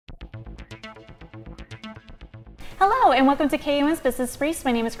Hello and welcome to KUN's Business Briefs.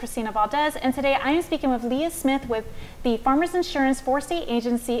 My name is Christina Valdez and today I am speaking with Leah Smith with the Farmers Insurance 4-State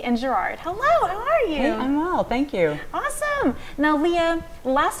Agency in Girard. Hello, how are you? Hey, I'm well, thank you. Awesome. Now Leah,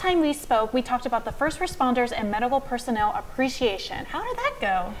 last time we spoke we talked about the first responders and medical personnel appreciation. How did that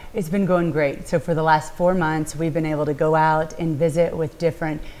go? It's been going great. So for the last 4 months we've been able to go out and visit with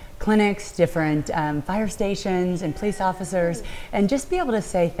different clinics, different fire stations and police officers, and just be able to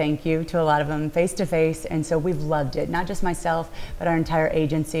say thank you to a lot of them face to face. And so we've loved it, not just myself, but our entire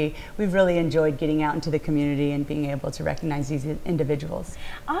agency. We've really enjoyed getting out into the community and being able to recognize these individuals.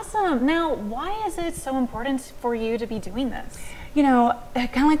 Awesome. Now, why is it so important for you to be doing this? You know, kind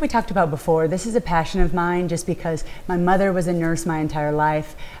of like we talked about before, this is a passion of mine just because my mother was a nurse my entire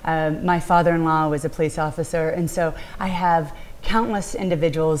life. My father-in-law was a police officer, and so I have countless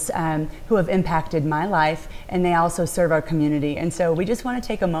individuals who have impacted my life, and they also serve our community. And so we just want to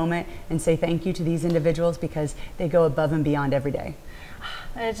take a moment and say thank you to these individuals because they go above and beyond every day.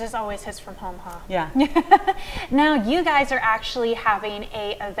 It just always hits from home, huh? Yeah. Now, you guys are actually having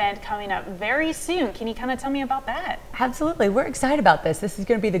an event coming up very soon. Can you kind of tell me about that? Absolutely. We're excited about this. This is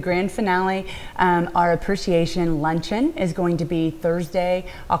going to be the grand finale. Our appreciation luncheon is going to be Thursday,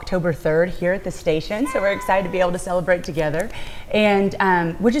 October 3rd here at the station. So we're excited to be able to celebrate together. And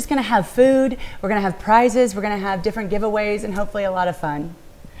we're just going to have food. We're going to have prizes. We're going to have different giveaways and hopefully a lot of fun.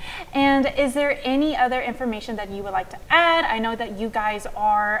 And is there any other information that you would like to add? I know that you guys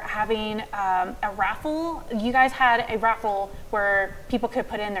are having a raffle. You guys had a raffle where people could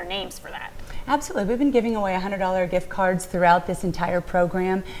put in their names for that. Absolutely. We've been giving away $100 gift cards throughout this entire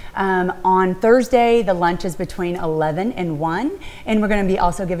program. On Thursday, the lunch is between 11 and 1, and we're going to be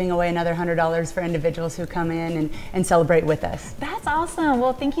also giving away another $100 for individuals who come in and celebrate with us. That's awesome.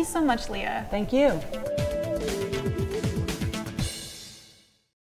 Well, thank you so much, Leah. Thank you.